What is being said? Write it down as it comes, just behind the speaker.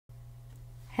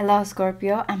Hello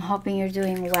Scorpio, I'm hoping you're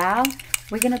doing well.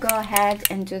 We're gonna go ahead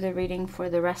and do the reading for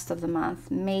the rest of the month,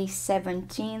 May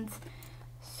 17th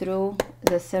through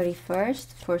the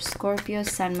 31st for Scorpio,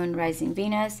 Sun, Moon, Rising,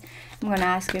 Venus. I'm gonna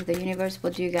ask you, the universe,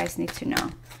 what do you guys need to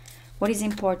know? What is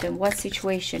important? What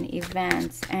situation,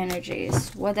 events,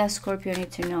 energies? What does Scorpio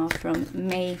need to know from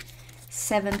May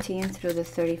 17th through the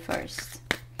 31st?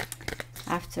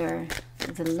 After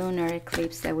the lunar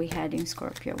eclipse that we had in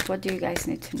Scorpio, what do you guys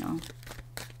need to know?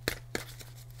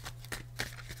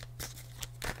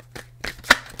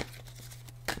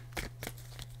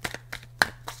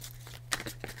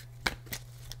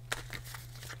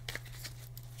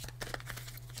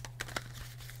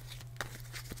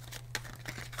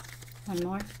 One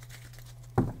more.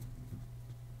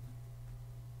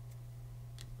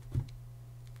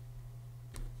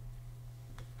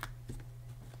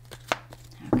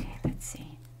 Okay, let's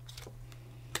see.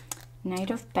 Knight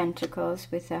of Pentacles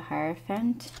with a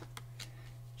Hierophant,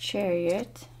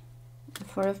 Chariot, the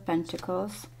Four of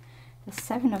Pentacles, the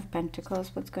Seven of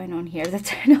Pentacles. What's going on here? The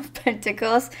Ten of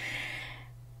Pentacles.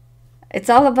 It's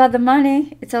all about the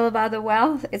money. It's all about the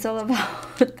wealth. It's all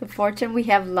about the fortune. We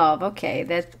have love. Okay,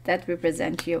 that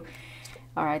represents you.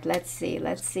 All right, let's see.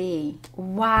 Let's see.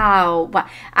 Wow.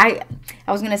 I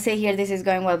was going to say here this is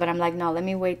going well, but I'm like, no, let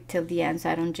me wait till the end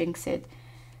so I don't jinx it.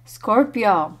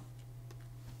 Scorpio.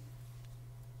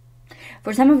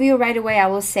 For some of you right away, I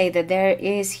will say that there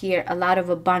is here a lot of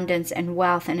abundance and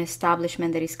wealth and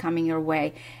establishment that is coming your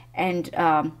way. And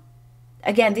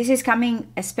again, this is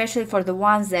coming especially for the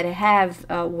ones that have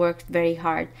worked very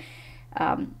hard.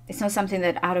 It's not something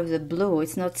that out of the blue.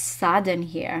 It's not sudden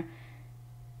here.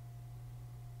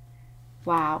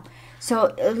 Wow.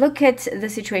 So look at the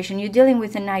situation. You're dealing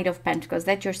with a Knight of Pentacles.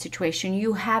 That's your situation.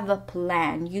 You have a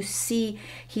plan. You see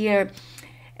here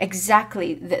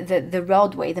exactly the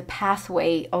roadway, the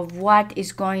pathway of what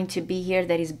is going to be here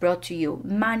that is brought to you.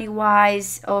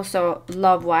 Money-wise, also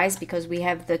love-wise, because we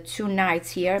have the two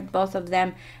knights here. Both of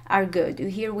them are good.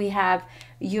 Here we have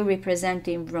you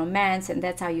representing romance, and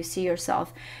that's how you see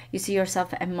yourself. You see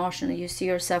yourself emotionally. You see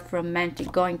yourself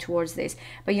romantic going towards this.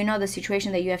 But you know the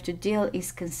situation that you have to deal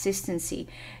is consistency.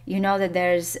 You know that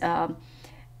there's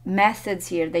methods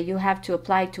here that you have to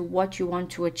apply to what you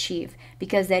want to achieve,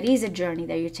 because that is a journey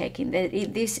that you're taking.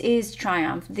 This is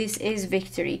triumph, this is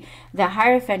victory. The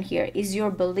Hierophant here is your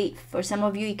belief. For some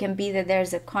of you, it can be that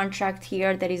there's a contract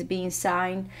here that is being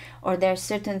signed, or there's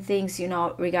certain things, you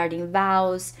know, regarding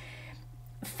vows,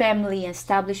 family,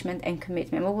 establishment, and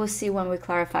commitment. We will see when we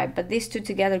clarify, but these two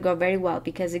together go very well,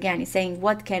 because again, it's saying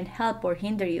what can help or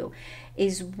hinder you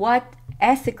is what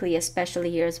ethically,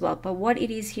 especially here as well, but what it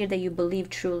is here that you believe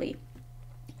truly,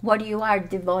 what you are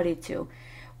devoted to,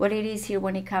 what it is here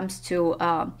when it comes to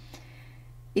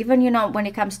even, you know, when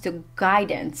it comes to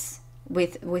guidance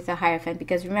with a Hierophant.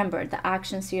 Because remember, the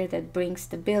actions here that bring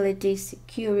stability,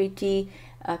 security,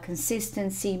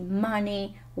 consistency,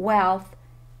 money, wealth,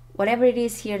 whatever it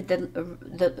is here,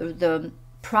 the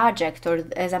project, or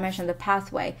as I mentioned, the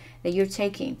pathway that you're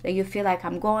taking, that you feel like,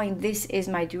 I'm going, this is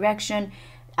my direction,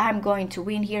 I'm going to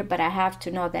win here, but I have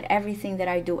to know that everything that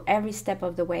I do, every step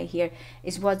of the way here,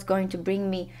 is what's going to bring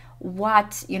me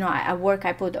what, you know, a work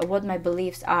I put, or what my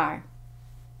beliefs are.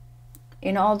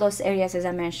 In all those areas, as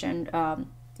I mentioned,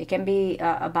 it can be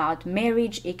about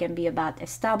marriage, it can be about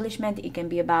establishment, it can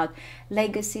be about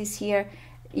legacies here.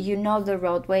 You know the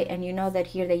roadway, and you know that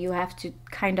here that you have to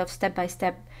kind of step by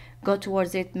step go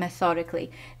towards it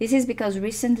methodically. This is because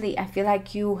recently I feel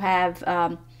like you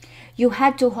have you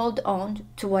had to hold on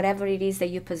to whatever it is that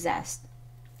you possessed.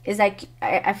 It's like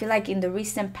I feel like in the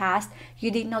recent past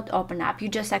you did not open up. You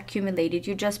just accumulated,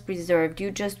 you just preserved,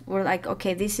 you just were like,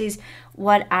 okay, this is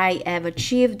what I have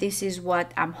achieved, this is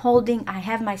what I'm holding, I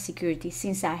have my security.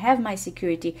 Since I have my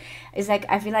security, it's like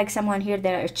I feel like someone here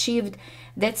that achieved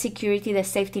that security, the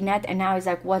safety net, and now it's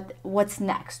like, what's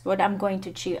next, what I'm going to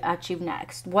achieve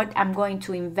next, what I'm going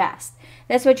to invest.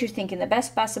 That's what you're thinking. The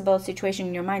best possible situation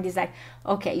in your mind is like,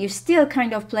 okay, you're still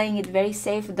kind of playing it very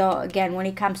safe, though again, when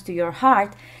it comes to your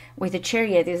heart with the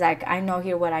Chariot, is like, I know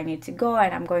here what I need to go,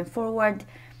 and I'm going forward.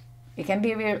 It can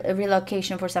be a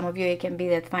relocation for some of you. It can be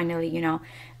that finally, you know,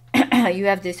 you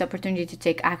have this opportunity to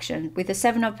take action. With the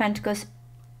Seven of Pentacles,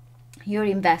 you're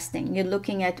investing. You're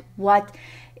looking at what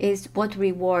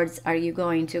rewards are you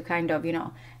going to kind of, you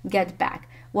know, get back.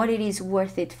 What it is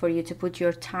worth it for you to put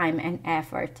your time and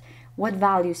effort. What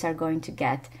values are going to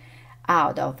get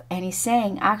out of. And he's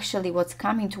saying actually what's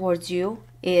coming towards you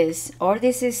is, or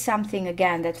this is something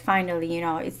again that finally, you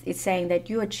know, it's saying that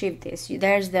you achieved this.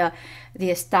 There's the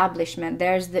establishment,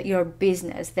 there's your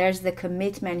business, there's the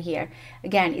commitment here.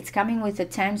 Again, it's coming with a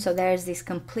 10, so there's this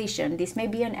completion. This may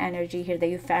be an energy here that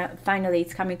you finally,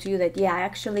 it's coming to you that, yeah,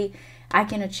 actually I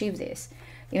can achieve this.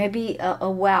 It may be a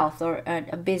wealth or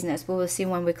a business. We will see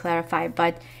when we clarify,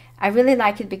 but I really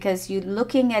like it because you're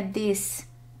looking at this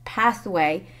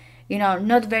pathway, you know,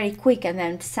 not very quick, and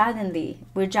then suddenly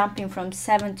we're jumping from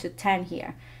 7 to 10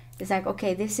 here. It's like,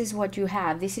 okay, this is what you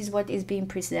have, this is what is being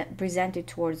presented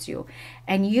towards you,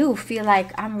 and you feel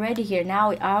like, I'm ready here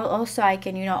now. I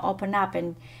can, you know, open up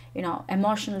and, you know,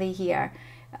 emotionally here,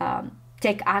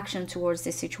 take action towards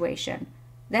this situation.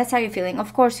 That's how you're feeling.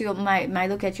 Of course, you might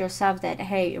look at yourself that,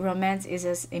 hey, romance is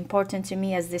as important to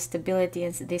me as this stability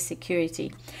and this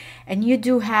security, and you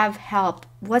do have help.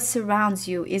 What surrounds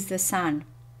you is the sun.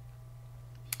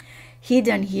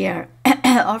 Hidden here,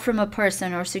 or from a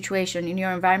person or situation in your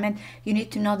environment, you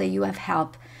need to know that you have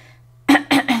help.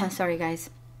 Sorry, guys.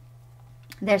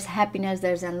 There's happiness,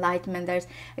 there's enlightenment, there's,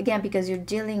 again, because you're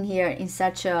dealing here in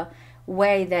such a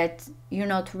way that you're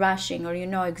not rushing, or you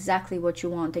know exactly what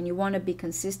you want and you want to be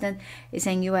consistent. It's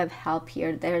saying you have help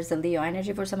here. There's the Leo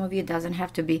energy for some of you. It doesn't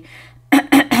have to be.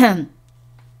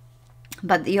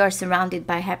 But you are surrounded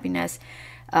by happiness,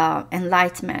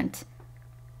 enlightenment,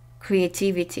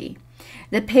 creativity.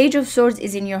 The Page of Swords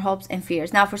is in your hopes and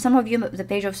fears. Now, for some of you, the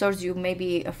Page of Swords, you may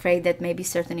be afraid that maybe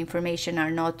certain information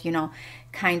are not, you know,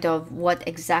 kind of what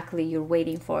exactly you're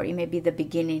waiting for. It may be the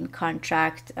beginning,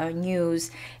 contract,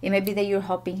 news. It may be that you're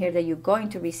hoping here that you're going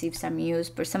to receive some news.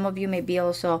 But some of you may be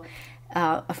also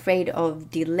afraid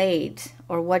of delayed,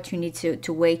 or what you need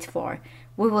to wait for.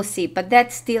 We will see, but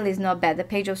that still is not bad. The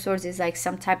Page of Swords is like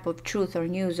some type of truth or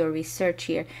news or research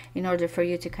here in order for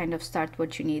you to kind of start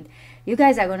what you need. You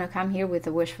guys are going to come here with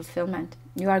a wish fulfillment.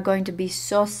 You are going to be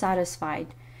so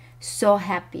satisfied, so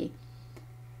happy.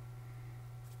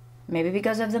 Maybe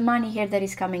because of the money here that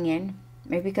is coming in.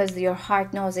 Maybe because your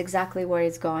heart knows exactly where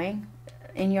it's going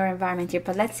in your environment here.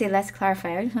 But let's see, let's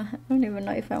clarify. I don't even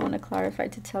know if I want to clarify,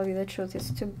 to tell you the truth.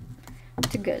 It's too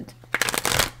good.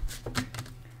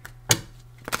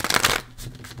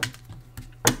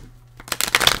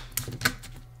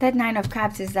 That Nine of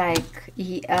Cups is like,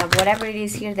 whatever it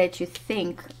is here that you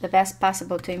think the best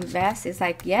possible to invest is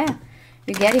like, yeah,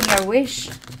 you're getting your wish.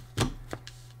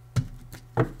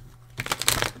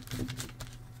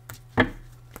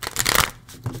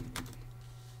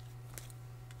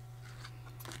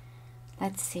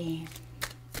 Let's see.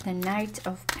 The Knight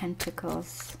of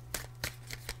Pentacles.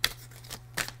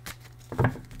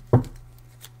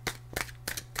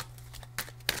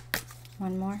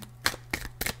 One more.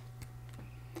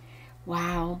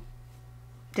 Wow,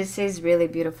 this is really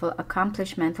beautiful.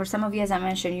 Accomplishment. For some of you, as I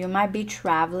mentioned, you might be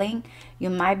traveling, you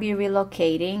might be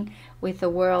relocating with the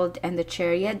World and the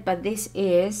Chariot, but this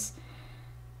is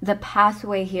the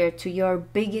pathway here to your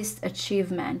biggest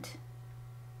achievement.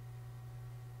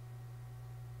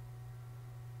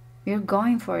 You're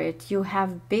going for it. You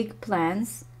have big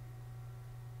plans,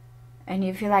 and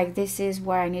you feel like, this is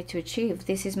where I need to achieve.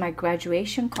 This is my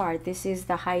graduation card. This is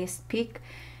the highest peak.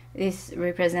 This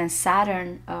represents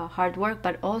Saturn, hard work,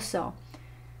 but also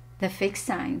the fixed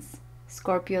signs,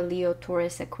 Scorpio, Leo,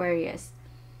 Taurus, Aquarius.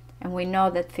 And we know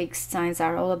that fixed signs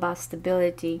are all about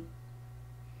stability,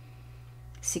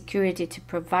 security, to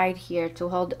provide here, to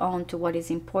hold on to what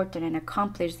is important and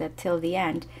accomplish that till the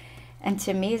end. And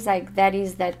to me, it's like that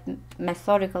is that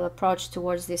methodical approach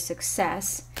towards this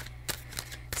success.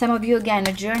 Some of you, again,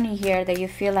 a journey here that you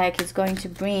feel like is going to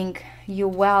bring you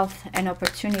wealth and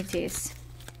opportunities.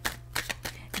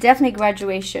 Definitely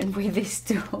graduation with these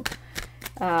two.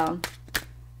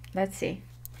 Let's see.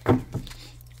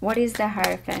 What is the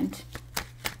Hierophant?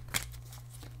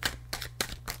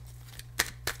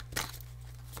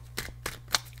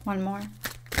 One more.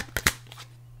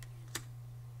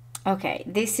 Okay,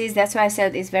 that's why I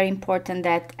said it's very important,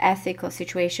 that ethical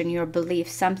situation, your belief,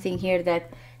 something here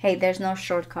that, hey, there's no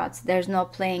shortcuts, there's no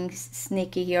playing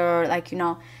sneaky here, or like, you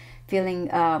know,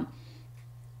 feeling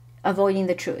avoiding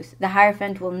the truth. The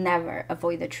Hierophant will never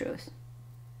avoid the truth.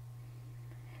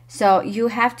 So you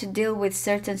have to deal with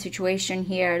certain situation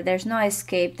here. There's no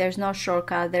escape, there's no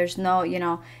shortcut, there's no, you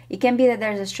know, it can be that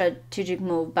there's a strategic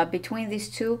move, but between these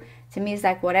two, to me, it's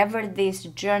like whatever this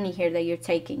journey here that you're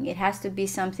taking, it has to be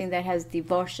something that has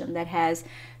devotion, that has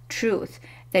truth,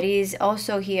 that is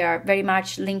also here very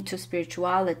much linked to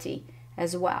spirituality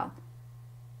as well.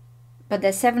 But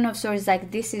the Seven of Swords,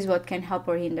 like, this is what can help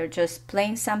or hinder. Just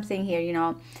playing something here, you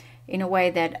know, in a way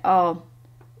that, oh,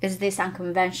 is this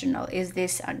unconventional? Is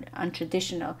this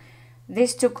untraditional?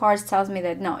 These two cards tells me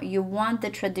that no, you want the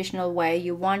traditional way.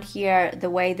 You want here the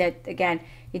way that, again,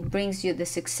 it brings you the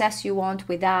success you want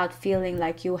without feeling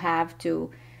like you have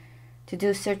to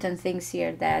do certain things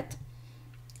here that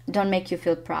don't make you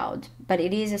feel proud. But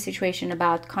it is a situation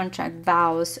about contract,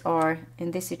 vows, or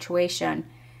in this situation,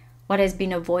 what has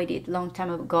been avoided long time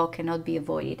ago cannot be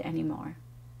avoided anymore.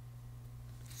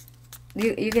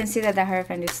 You can see that the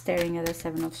Hierophant is staring at the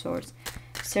Seven of Swords.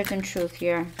 Certain truth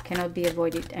here cannot be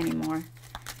avoided anymore.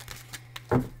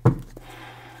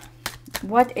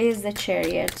 What is the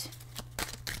Chariot?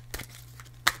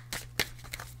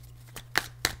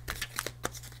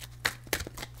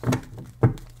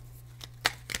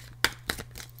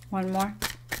 One more.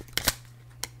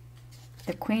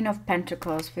 The Queen of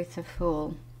Pentacles with the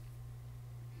Fool.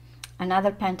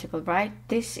 Another pentacle, right?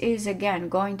 This is again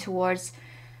going towards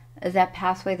that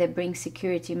pathway that brings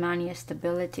security, money, and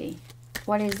stability.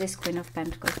 What is this Queen of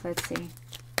Pentacles? Let's see.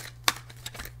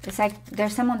 It's like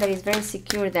there's someone that is very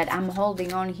secure that I'm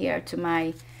holding on here to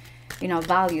my, you know,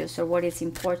 values or what is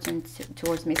important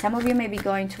towards me. Some of you may be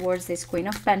going towards this Queen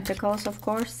of Pentacles, of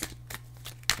course.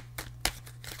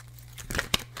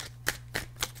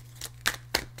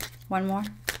 One more.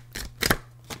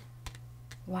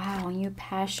 Wow, new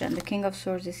passion. The King of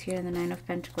Swords is here and the Nine of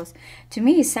Pentacles. To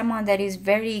me, is someone that is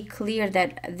very clear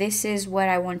that this is where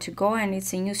I want to go and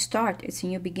it's a new start. It's a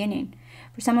new beginning.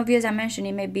 For some of you, as I mentioned,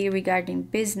 it may be regarding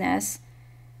business,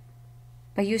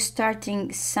 but you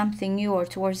starting something new or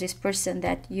towards this person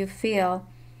that you feel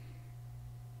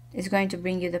is going to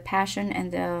bring you the passion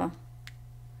and the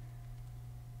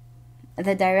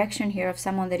direction here of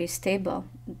someone that is stable.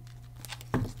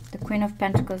 The Queen of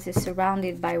Pentacles is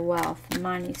surrounded by wealth,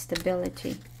 money,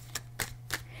 stability.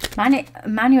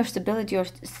 Money or stability or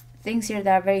things here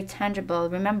that are very tangible.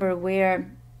 Remember,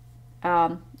 we're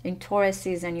in Taurus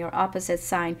season, your opposite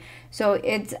sign. So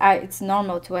it's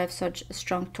normal to have such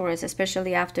strong Taurus,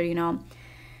 especially after, you know,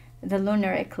 the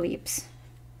lunar eclipse,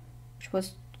 which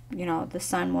was, you know, the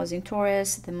sun was in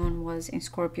Taurus, the moon was in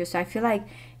Scorpio. So I feel like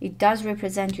it does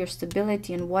represent your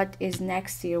stability and what is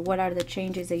next year. What are the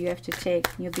changes that you have to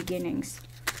take, new beginnings.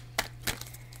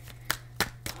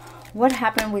 What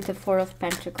happened with the Four of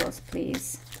Pentacles,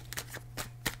 please?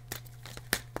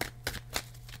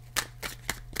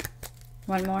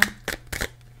 One more.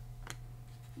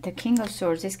 The King of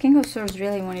Swords. This King of Swords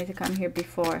really wanted to come here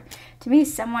before. To me,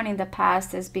 someone in the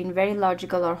past has been very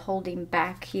logical or holding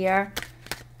back here.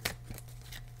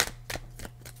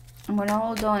 I'm going to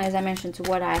hold on, as I mentioned, to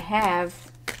what I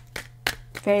have.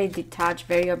 Very detached,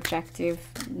 very objective,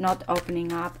 not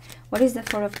opening up. What is the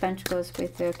Four of Pentacles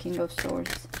with the King of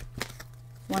Swords?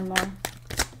 One more.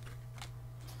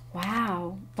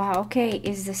 Wow. Wow, okay.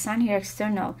 Is the Sun here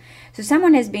external? So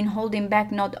someone has been holding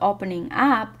back, not opening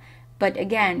up. But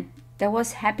again, there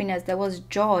was happiness, there was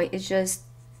joy. It's just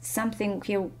something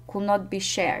here could not be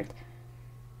shared.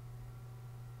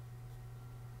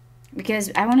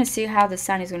 Because I want to see how the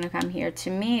Sun is going to come here. To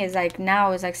me, it's like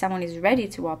now it's like someone is ready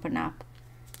to open up.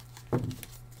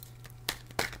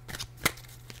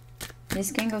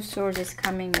 This King of Swords is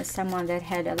coming as someone that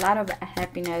had a lot of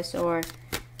happiness or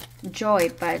joy,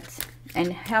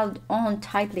 and held on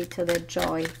tightly to the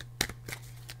joy.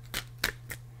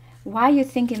 Why you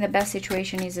thinking the best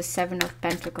situation is the Seven of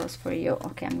Pentacles for you?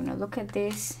 Okay, I'm going to look at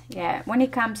this. Yeah, when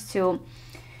it comes to,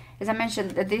 as I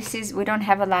mentioned, this is, we don't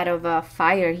have a lot of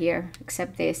fire here,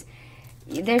 except this.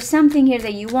 There's something here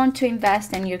that you want to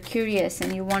invest and you're curious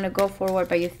and you want to go forward,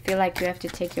 but you feel like you have to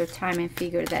take your time and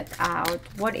figure that out.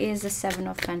 What is the Seven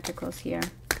of Pentacles here?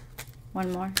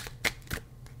 One more.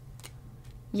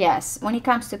 Yes, when it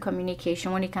comes to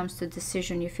communication, when it comes to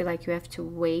decision, you feel like you have to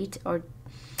wait or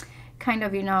kind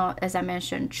of, you know, as I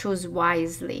mentioned, choose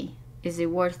wisely. Is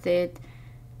it worth it?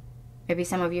 Maybe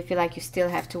some of you feel like you still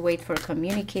have to wait for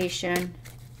communication.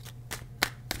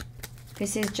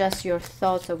 This is just your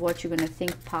thoughts of what you're going to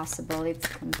think possible. It's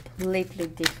completely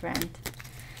different.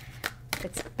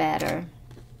 It's better.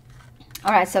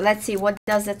 All right, so let's see. What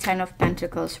does the Ten of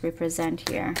Pentacles represent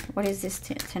here? What is this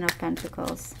Ten of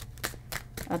Pentacles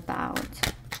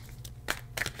about?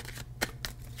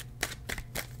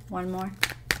 One more.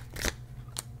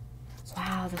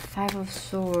 Wow, the Five of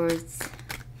Swords.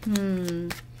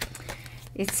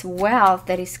 It's wealth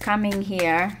that is coming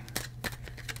here.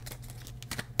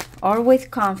 Or with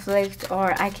conflict,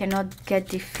 or I cannot get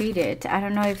defeated. I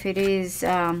don't know if it is,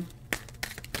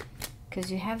 because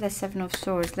you have the Seven of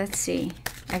Swords. Let's see.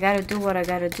 I gotta do what I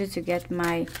gotta do to get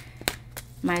my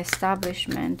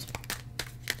establishment.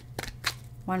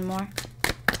 One more.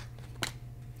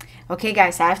 Okay,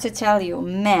 guys, I have to tell you,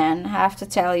 man, I have to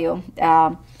tell you,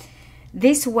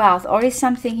 This wealth, or is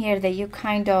something here that you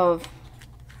kind of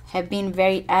have been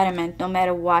very adamant no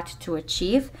matter what to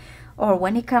achieve, or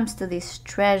when it comes to this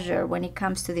treasure, when it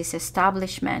comes to this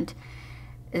establishment,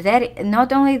 that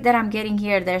not only that I'm getting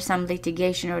here, there's some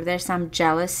litigation or there's some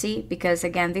jealousy, because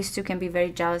again, these two can be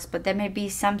very jealous, but there may be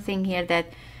something here that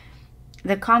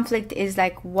the conflict is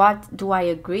like, what do I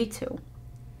agree to?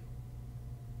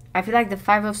 I feel like the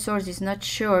Five of Swords is not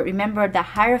sure. Remember, the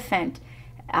Hierophant,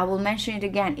 I will mention it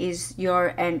again, is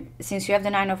and since you have the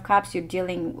Nine of Cups, you're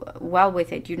dealing well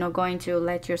with it. You're not going to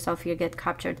let yourself here get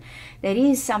captured. There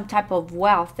is some type of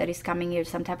wealth that is coming here,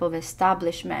 some type of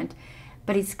establishment,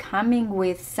 but it's coming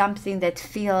with something that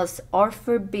feels or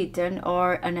forbidden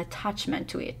or an attachment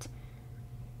to it.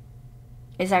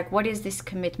 It's like, what is this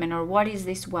commitment, or what is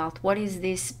this wealth? What is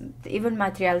this, even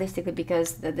materialistically,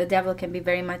 because the devil can be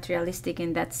very materialistic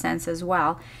in that sense as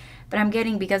well. But I'm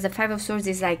getting, because the Five of Swords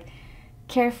is like,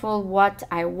 careful what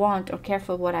I want or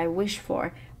careful what I wish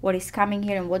for. What is coming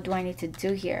here and what do I need to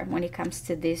do here when it comes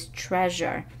to this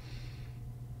treasure?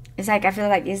 It's like, I feel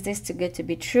like, is this too good to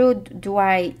be true? Do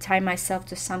I tie myself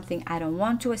to something I don't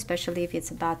want to, especially if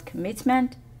it's about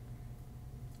commitment?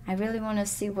 I really want to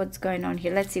see what's going on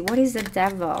here. Let's see. What is the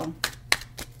devil?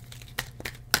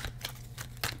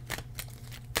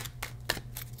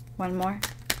 One more.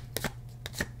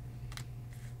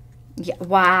 Yeah.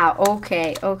 Wow.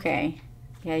 Okay. Okay.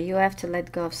 Yeah, you have to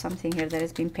let go of something here that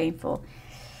has been painful.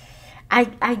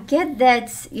 I get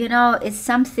that, you know, it's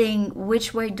something,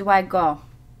 which way do I go?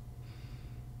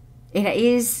 It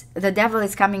is, the devil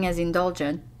is coming as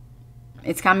indulgent.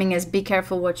 It's coming as be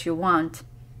careful what you want.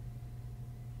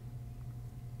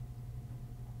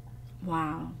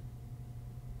 Wow.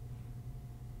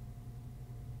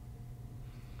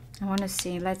 I want to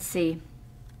see, let's see.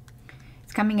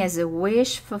 It's coming as a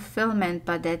wish fulfillment,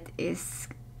 but that is,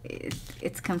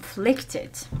 it's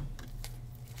conflicted.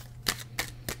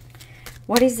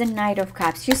 What is the Knight of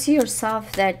Cups? You see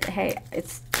yourself that, hey,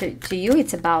 it's to you,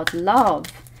 it's about love.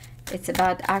 It's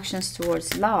about actions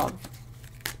towards love.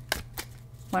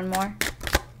 One more.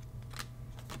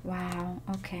 Wow,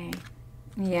 okay.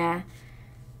 Yeah.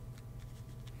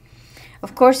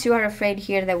 Of course, you are afraid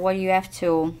here that what you have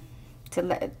to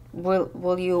let,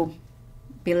 will you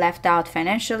be left out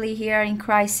financially here in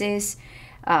crisis?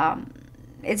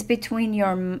 It's between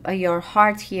your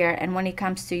heart here and when it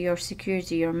comes to your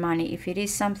security, your money. If it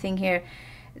is something here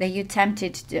that you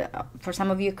tempted to, for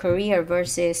some of you, career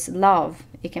versus love,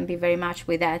 it can be very much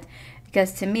with that.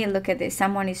 Because to me, look at this,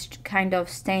 someone is kind of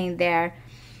staying there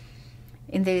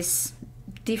in this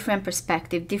different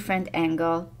perspective, different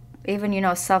angle, even, you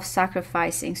know,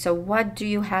 self-sacrificing. So what do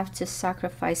you have to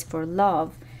sacrifice for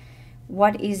love?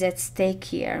 What is at stake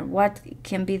here? What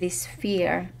can be this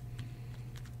fear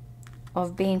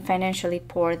of being financially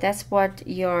poor? That's what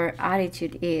your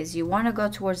attitude is. You want to go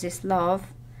towards this love,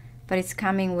 but it's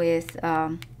coming with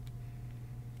a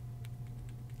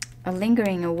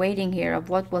lingering, a waiting here of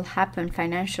what will happen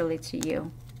financially to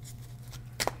you.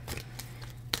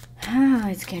 Ah,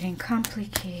 it's getting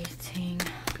complicating.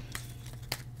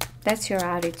 That's your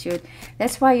attitude.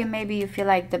 That's why maybe you feel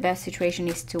like the best situation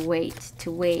is to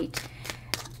wait.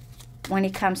 When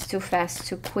it comes too fast,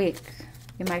 too quick,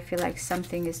 you might feel like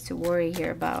something is to worry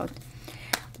here about.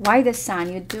 Why the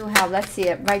Sun? You do have, let's see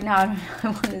it right now. I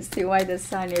want to see why the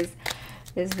Sun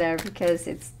is there, because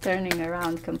it's turning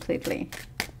around completely.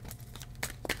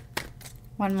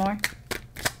 One more.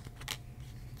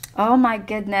 Oh my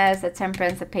goodness, the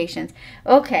Temperance, the Patience.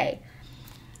 Okay.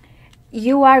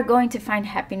 You are going to find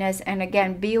happiness, and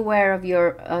again, be aware of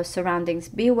your surroundings.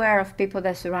 Be aware of people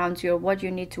that surround you, or what you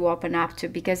need to open up to,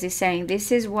 because he's saying this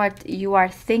is what you are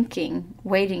thinking,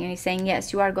 waiting, and he's saying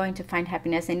yes, you are going to find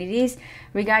happiness, and it is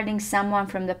regarding someone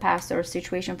from the past or a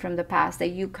situation from the past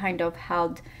that you kind of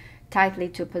held tightly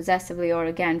to possessively, or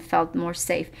again felt more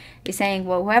safe. He's saying,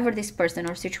 well, whoever this person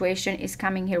or situation is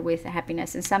coming here with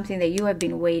happiness, and something that you have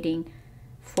been waiting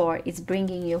for is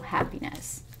bringing you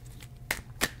happiness.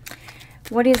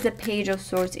 What is the Page of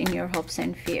Swords in your hopes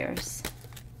and fears?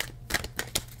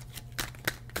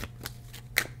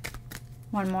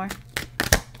 One more.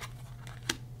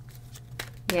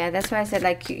 Yeah, that's why I said,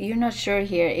 like, you're not sure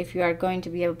here if you are going to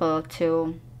be able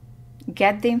to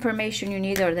get the information you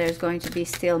need, or there's going to be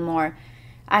still more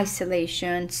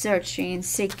isolation, searching,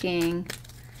 seeking.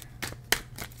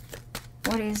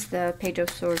 What is the Page of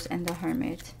Swords and the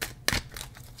Hermit?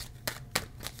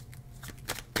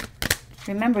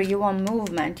 Remember, you want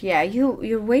movement. Yeah,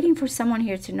 you're waiting for someone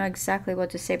here to know exactly what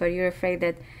to say, but you're afraid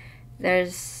that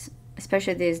there's,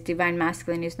 especially this divine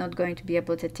masculine, is not going to be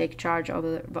able to take charge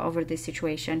over this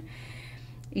situation.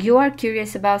 You are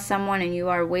curious about someone and you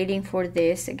are waiting for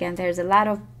this. Again, there's a lot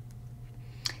of,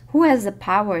 who has the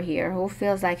power here? Who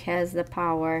feels like has the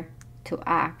power to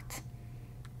act?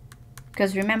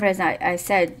 Because remember, as I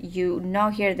said, you know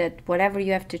here that whatever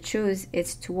you have to choose,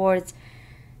 it's towards,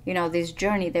 you know, this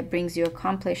journey that brings you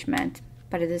accomplishment.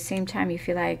 But at the same time, you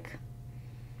feel like,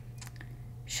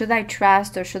 should I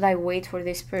trust or should I wait for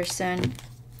this person?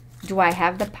 Do I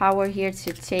have the power here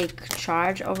to take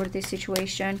charge over this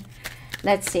situation?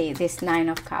 Let's see, this 9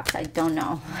 of Cups, I don't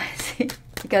know.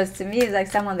 Because to me, it's like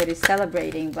someone that is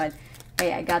celebrating, but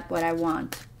hey, I got what I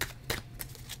want.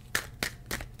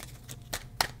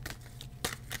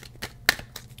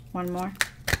 One more.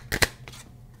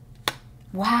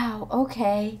 Wow,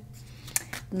 okay.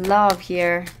 Love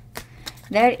here.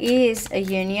 There is a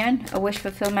union, a wish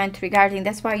fulfillment regarding,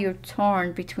 that's why you're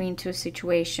torn between two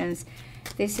situations.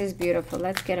 This is beautiful.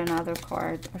 Let's get another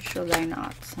card, or should I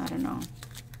not? I don't know.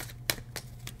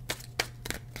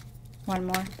 One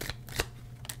more.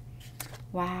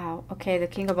 Wow. Okay, the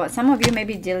King of Wands. Some of you may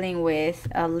be dealing with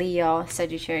a Leo,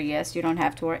 Sagittarius. You don't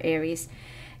have to, or Aries.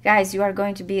 Guys, you are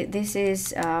going to be, this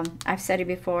is, I've said it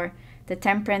before, the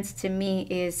Temperance to me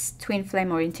is twin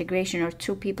flame or integration, or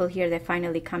two people here that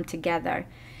finally come together.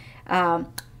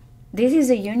 This is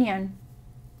a union.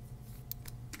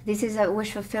 This is a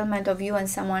wish fulfillment of you and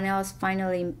someone else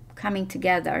finally coming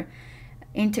together,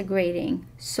 integrating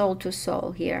soul to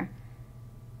soul here.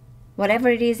 Whatever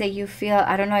it is that you feel,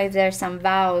 I don't know if there's some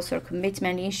vows or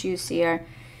commitment issues here,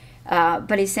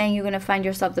 but it's saying you're going to find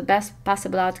yourself, the best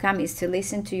possible outcome is to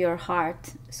listen to your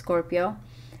heart, Scorpio.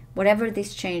 Whatever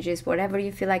this changes, whatever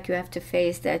you feel like you have to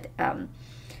face, that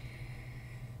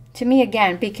to me,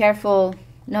 again, be careful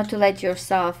not to let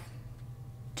yourself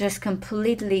just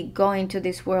completely go into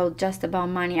this world just about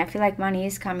money. I feel like money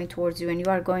is coming towards you and you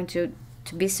are going to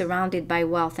be surrounded by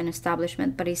wealth and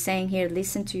establishment, but he's saying here,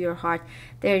 listen to your heart.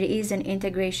 There is an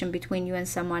integration between you and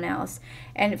someone else,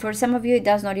 and for some of you it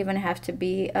does not even have to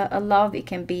be a love, it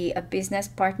can be a business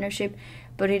partnership,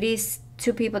 but it is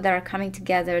two people that are coming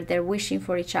together, they're wishing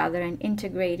for each other and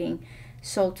integrating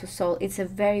soul to soul. It's a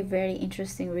very, very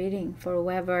interesting reading for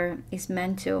whoever is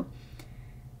meant to.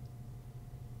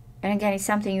 And again, it's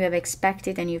something you have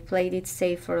expected and you've played it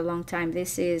safe for a long time.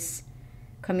 This is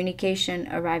communication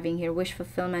arriving here, wish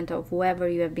fulfillment of whoever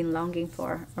you have been longing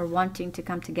for or wanting to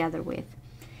come together with.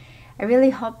 I really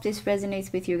hope this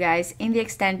resonates with you guys. In the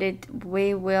extended,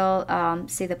 we will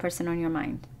see the person on your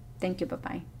mind. Thank you.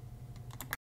 Bye-bye.